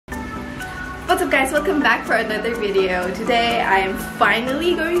What's up guys, welcome back for another video. Today I am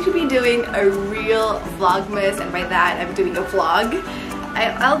finally going to be doing a real vlogmas, and by that I'm doing a vlog.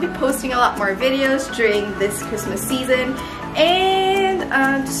 I'll be posting a lot more videos during this Christmas season,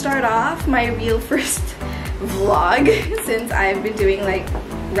 and to start off my real first vlog, since I've been doing like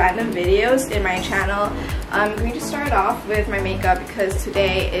random videos in my channel, I'm going to start off with my makeup because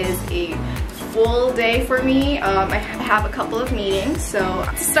today is a full day for me. I have a couple of meetings, so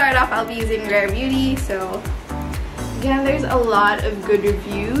to start off I'll be using Rare Beauty. So again, there's a lot of good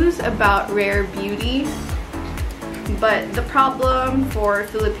reviews about Rare Beauty, but the problem for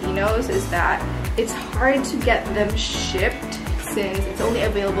Filipinos is that it's hard to get them shipped since it's only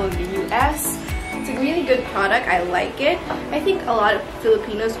available in the US. It's a really good product, I like it. I think a lot of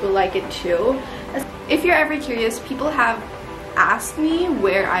Filipinos will like it too. If you're ever curious, people have asked me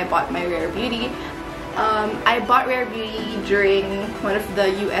where I bought my Rare Beauty. I bought Rare Beauty during one of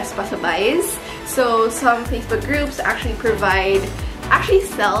the US pasabays. So some Facebook groups actually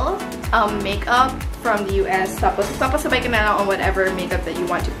sell makeup from the US. Tapos papasabay ka na lang on whatever makeup that you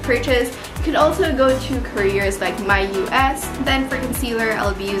want to purchase. You can also go to couriers like My US. Then for concealer,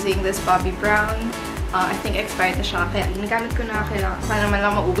 I'll be using this Bobbi Brown. I think expired na siya, kaya ginagamit ko na, kaya sana naman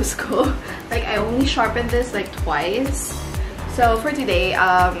lang maubos ko. Like, I only sharpened this like twice. So for today,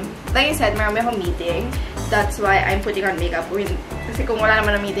 like I said, marami akong meeting. That's why I'm putting on makeup. Kasi kung wala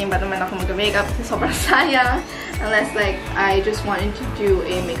naman ang meeting, ba't naman ako mag-makeup? Kasi sobrang sayang. Unless like I just wanted to do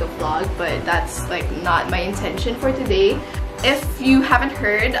a makeup vlog, but that's like not my intention for today. If you haven't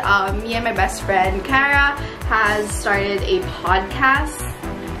heard, me and my best friend Kara has started a podcast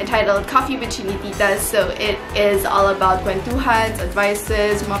entitled Coffee with Chinititas. So it is all about kwentuhans,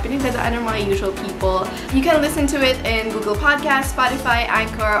 advices, mga pinagdadaan ng mga usual people. You can listen to it in Google Podcasts, Spotify,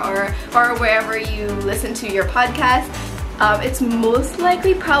 Anchor, or wherever you listen to your podcast. It's most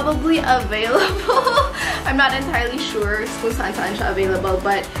likely probably available. I'm not entirely sure kung saan siya available,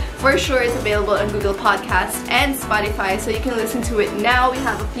 but for sure it's available on Google Podcasts and Spotify, so you can listen to it now. We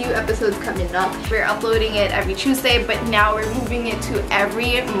have a few episodes coming up. We're uploading it every Tuesday, but now we're moving it to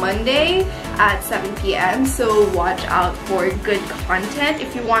every Monday at 7 p.m. So watch out for good content.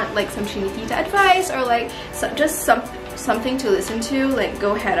 If you want like some Chinitita advice or like just something to listen to, like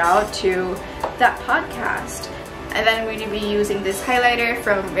go head out to that podcast. And then I'm going to be using this highlighter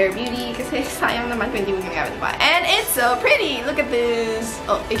from Rare Beauty kasi sayang naman kung hindi mo ginagamit pa. And it's so pretty! Look at this!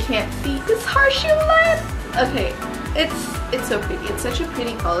 Oh, I can't see this harsh light! Okay, it's so pretty. It's such a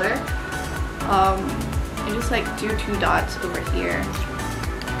pretty color. I just like do 2 dots over here.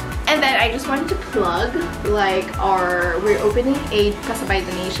 And then I just wanted to plug, like, we're opening a kasabay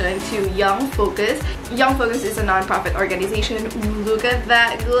donation to Young Focus. Young Focus is a non-profit organization. Look at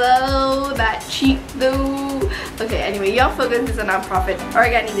that glow, that cheek though. Okay, anyway, Young Focus is a non-profit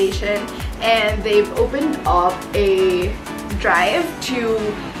organization, and they've opened up a drive to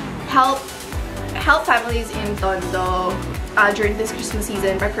help families in Tondo during this Christmas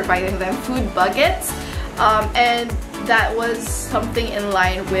season by providing them food buckets. And that was something in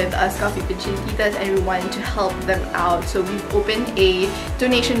line with us Coffee with Chinititas, and we wanted to help them out. So we've opened a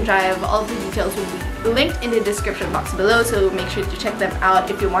donation drive. All the details will be linked in the description box below, so make sure to check them out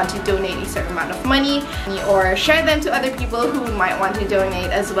if you want to donate a certain amount of money, or share them to other people who might want to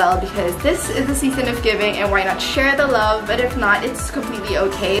donate as well, because this is the season of giving, and why not share the love? But if not, it's completely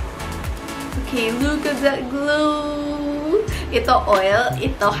okay. Okay, look at that glow. Ito oil,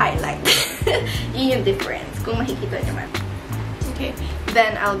 ito highlight. Yun yung difference, kung makikita naman. Okay,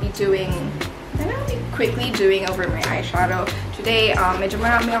 then I'll be quickly doing over my eyeshadow. Today, medyo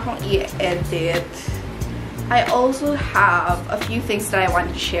marami akong i-edit. I also have a few things that I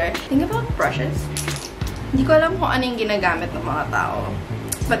wanted to share. Think about brushes. Hindi ko alam kung anong ginagamit ng mga tao.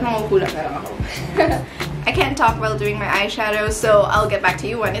 But makukulang na lang ako. I can't talk while doing my eyeshadow, so I'll get back to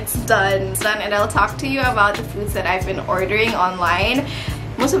you when it's done. And I'll talk to you about the foods that I've been ordering online.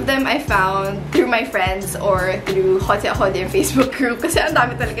 Most of them I found through my friends or through Hotse Hode Facebook group, kasi ang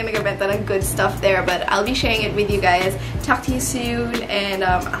dami talaga nagbenta ng good stuff there. But I'll be sharing it with you guys. Talk to you soon, and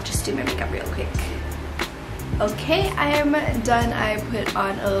I'll just do my makeup real quick. Okay, I am done. I put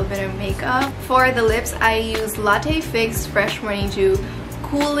on a little bit of makeup. For the lips, I use Latte Fix Fresh Morning Dew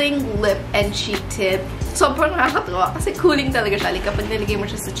Cooling Lip and Cheek Tint. Sobrang nakakatawa kasi cooling talaga siya. Like, kapag nilagay mo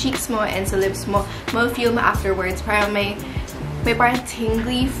siya sa cheeks mo and sa lips mo, ma-feel mo afterwards. Parang may parang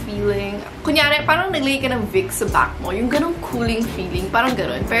tingly feeling. Kunyari, parang naglagay ka ng Vicks sa back mo. Yung ganong cooling feeling. Parang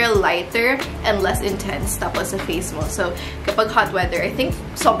ganon. Pero lighter and less intense tapos sa face mo. So, kapag hot weather, I think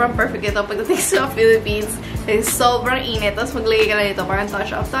sobrang perfect ito pagdating sa Philippines. Kasi sobrang init. Tapos maglagay ka na nito. Parang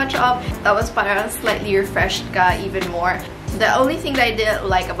touch up. Tapos parang slightly refreshed ka even more. The only thing that I didn't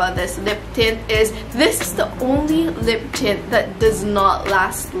like about this lip tint is this is the only lip tint that does not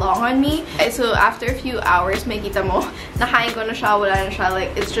last long on me. So after a few hours, makita mo, nakain ko na siya, wala na siya,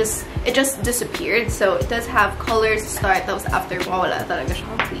 like it just disappeared. So it does have colors to start, tapos after wala talaga siya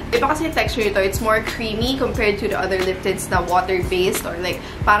complete. Iba kasi yung texture nito, it's more creamy compared to the other lip tints na water-based or like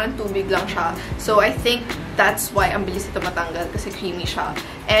parang tubig lang siya. So I think that's why ang bilis ito matanggal kasi creamy siya.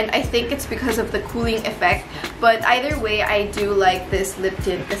 And I think it's because of the cooling effect. But either way, I do like this lip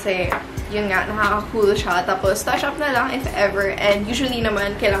tint kasi yun nga, nakaka-cool siya. Tapos touch up na lang if ever. And usually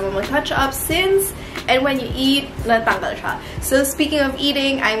naman, kailangan mo touch up since and when you eat, natanggal siya. So speaking of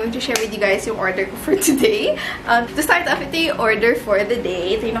eating, I'm going to share with you guys yung order ko for today. To start off, ito yung order for the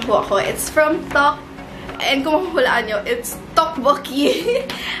day. Ito yung nakuha ko. It's from Tok. And kung makukulaan nyo, it's tteokbokki.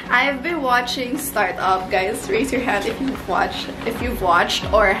 I've been watching Startup, guys. Raise your hand if you've watched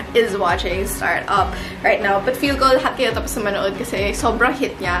or is watching Startup right now. But feel ko lahat kayo tapos na manood kasi sobrang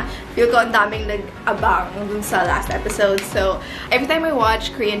hit niya. Feel ko ang daming nag-abang dun sa last episode. So every time I watch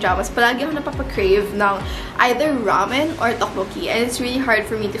Korean dramas, palagi ako napapa-crave ng either ramen or tteokbokki. And it's really hard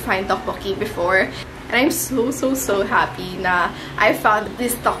for me to find tteokbokki before. And I'm so happy na I found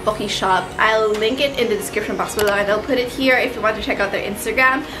this tteokbokki shop. I'll link it in the description box below and I'll put it here if you want to check out their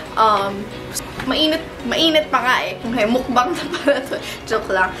Instagram. Mainit pa nga eh. Okay, mukbang na pala to. Joke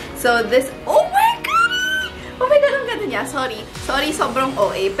lang. So this, oh my god! Oh my god, ang ganda niya. Sorry, sobrang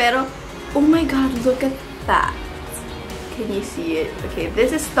OA. Pero, oh my god, look at that. Can you see it? Okay,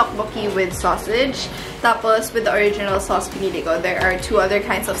 this is tteokbokki with sausage. Tapos, with the original sauce pinili ko. There are 2 other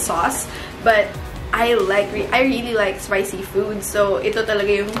kinds of sauce. But, I really like spicy food, so ito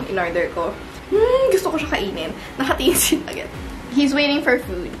talaga yung in-order ko. Gusto ko siya kainin. Nakatingin si Nugget. He's waiting for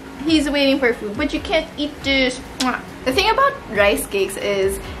food. He's waiting for food, but you can't eat this. The thing about rice cakes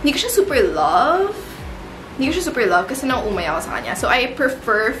is, hindi ko siya super love. Kasi nang-umay ako sa kanya. So I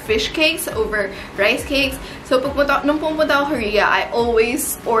prefer fish cakes over rice cakes. So nung pumunta ako Korea, I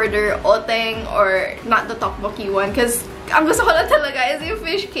always order oteng or not the tteokbokki one because ang gusto ko lang talaga is yung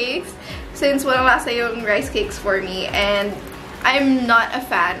fish cakes. Since walang lasa yung rice cakes for me, and I'm not a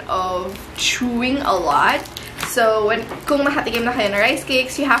fan of chewing a lot. So kung nakatikim na kayo na rice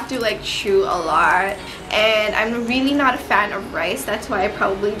cakes, you have to like chew a lot. And I'm really not a fan of rice. That's why I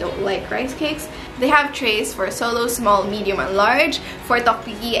probably don't like rice cakes. They have trays for solo, small, medium, and large for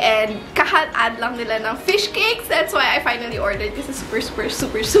tteokbokki, and kahat-add lang nila ng fish cakes. That's why I finally ordered this.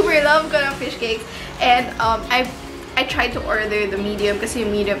 Super love ko ng fish cakes. And I tried to order the medium kasi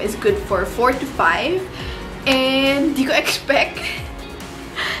yung medium is good for 4 to 5. And di ko expect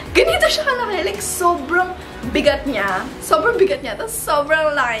ganito siya kalaki. Like, sobrang bigat niya. Tapos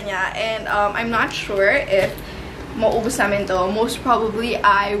sobrang laki niya. And I'm not sure if maubos namin to. Most probably,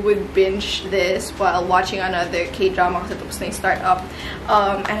 I would binge this while watching another K-drama kasi tapos na yung Startup.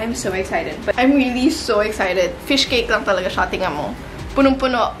 And I'm so excited. But I'm really so excited. Fish cake lang talaga siya. Tingnan mo.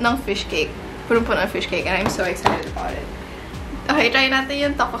 Punong-puno ng fish cake. And I'm so excited about it. Okay, try natin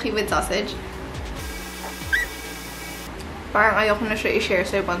yung tteokbokki with sausage. Parang ayoko na siya i-share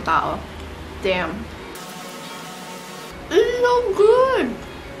sa ibang tao. Damn. It's so good!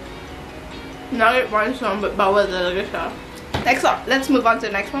 Nugget wants some, but bawal talaga siya. Next up, let's move on to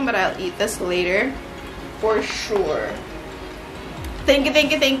the next one, but I'll eat this later. For sure. Thank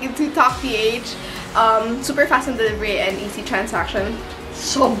you to Talk.ph. Super fast in delivery and easy transaction.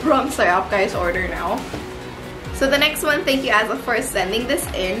 Sobrang sarap, guys. Order now. So the next one, thank you Asla for sending this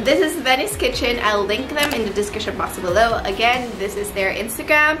in. This is Venice Kitchen. I'll link them in the description box below. Again, this is their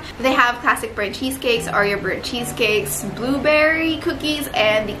Instagram. They have classic burnt cheesecakes, Oreo burnt cheesecakes, blueberry cookies,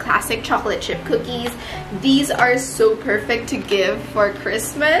 and the classic chocolate chip cookies. These are so perfect to give for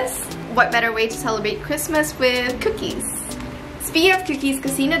Christmas. What better way to celebrate Christmas with cookies? Speaking of cookies,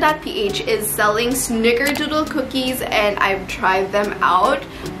 Chinititas is selling snickerdoodle cookies, and I've tried them out.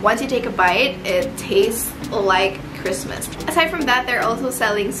 Once you take a bite, it tastes like Christmas. Aside from that, they're also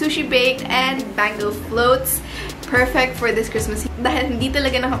selling sushi baked and mango floats. Perfect for this Christmas dahil hindi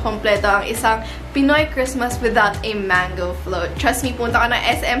talaga nakakompleto ang isang Pinoy Christmas without a mango float. Trust me, punta ka ng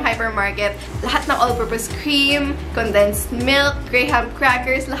SM Hypermarket, lahat ng all-purpose cream, condensed milk, graham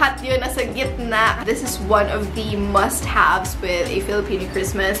crackers, lahat yun nasa gitna. This is one of the must-haves with a Filipino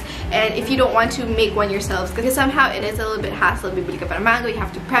Christmas. And if you don't want to make one yourselves, because somehow it is a little bit hassle, bibili ka pa ng mango, you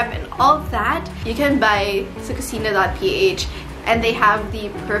have to prep and all of that, you can buy sa Chinititas.ph. And they have the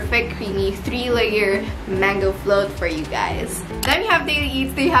perfect creamy 3-layer mango float for you guys. Then you have Daily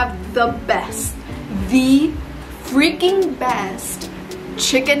Eats. They have the best, the freaking best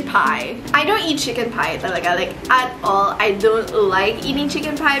chicken pie. I don't eat chicken pie talaga, like at all. I don't like eating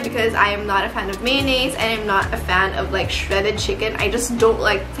chicken pie because I am not a fan of mayonnaise and I'm not a fan of like shredded chicken. I just don't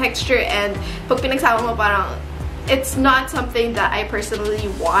like the texture, and pag pinagsama mo parang it's not something that I personally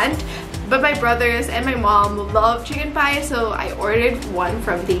want. But my brothers and my mom love chicken pie, so I ordered one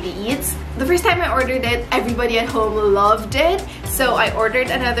from Daily Eats. The first time I ordered it, everybody at home loved it. So I ordered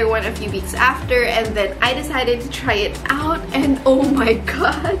another one a few weeks after, and then I decided to try it out, and oh my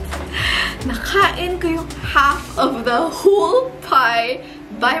god! Nakain ko yung half of the whole pie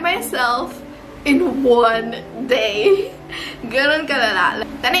by myself in one day. Ganon kalala.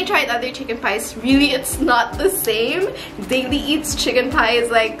 Then I tried other chicken pies. Really, it's not the same. Daily Eats chicken pie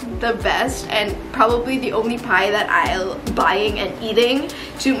is like the best and probably the only pie that I'll buying and eating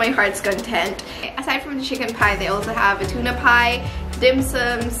to my heart's content. Aside from the chicken pie, they also have a tuna pie, dim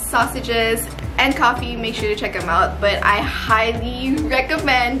sums, sausages, and coffee. Make sure to check them out. But I highly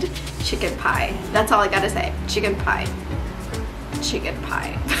recommend chicken pie. That's all I gotta say. Chicken pie. Chicken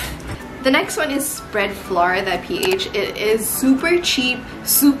pie. The next one is Spread Florida.ph. It is super cheap,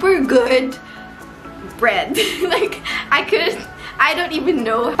 super good bread. Like, I don't even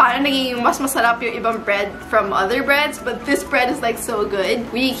know paano naging mas masarap yung ibang bread from other breads, but this bread is like so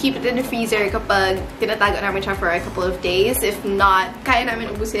good. We keep it in the freezer kapag tinatago namin siya for a couple of days. If not, kaya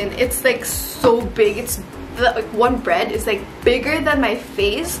namin ubusin. It's like so big. It's like one bread is like bigger than my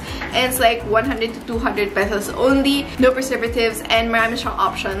face, and it's like 100 to 200 pesos only. No preservatives, and marami siyang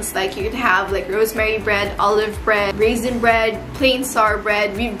options. Like you can have like rosemary bread, olive bread, raisin bread, plain sour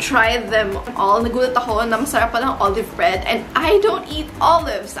bread. We've tried them all. Nagulat ako na masarap palang olive bread, and I don't eat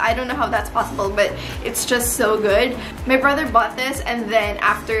olives. I don't know how that's possible, but it's just so good. My brother bought this, and then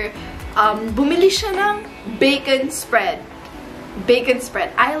after bumili siya ng bacon spread. Bacon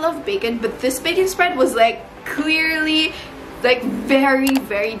spread. I love bacon, but this bacon spread was like clearly like very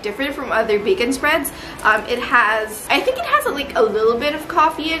different from other bacon spreads. I think it has like a little bit of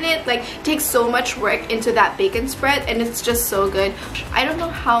coffee in it. Like it takes so much work into that bacon spread, and it's just so good. I don't know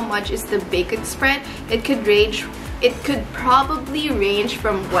how much is the bacon spread. It could probably range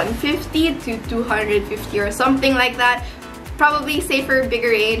from 150 to 250 or something like that. Probably safer,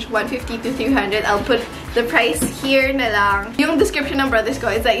 bigger range, 150 to 300. I'll put the price here na lang. Yung description ng brothers ko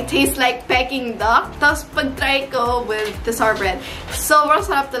is like, it tastes like Peking duck. Tapos pag-try ko with the sour bread, sobrang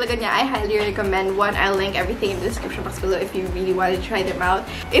sarap talaga niya. I highly recommend one. I'll link everything in the description box below if you really want to try them out.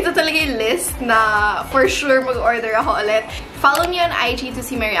 Ito talaga yung list na for sure mag-order ako ulit. Follow me on IG to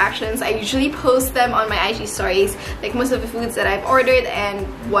see my reactions. I usually post them on my IG stories, like most of the foods that I've ordered and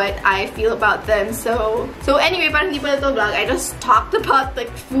what I feel about them. So anyway, parang hindi pala ito vlog. I just talked about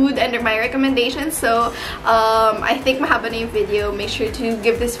like food and my recommendations. So I think mahaba na yung video. Make sure to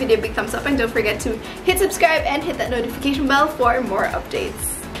give this video a big thumbs up, and don't forget to hit subscribe and hit that notification bell for more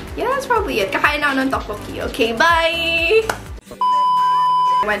updates. Yeah, that's probably it. Kakain na ako ng tteokbokki. Okay, bye!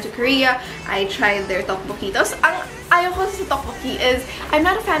 I went to Korea. I tried their tteokbokki. Tapos, ang ayaw ko sa tteokbokki is I'm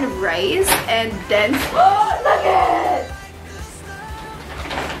not a fan of rice and dense. Oh, Nugget!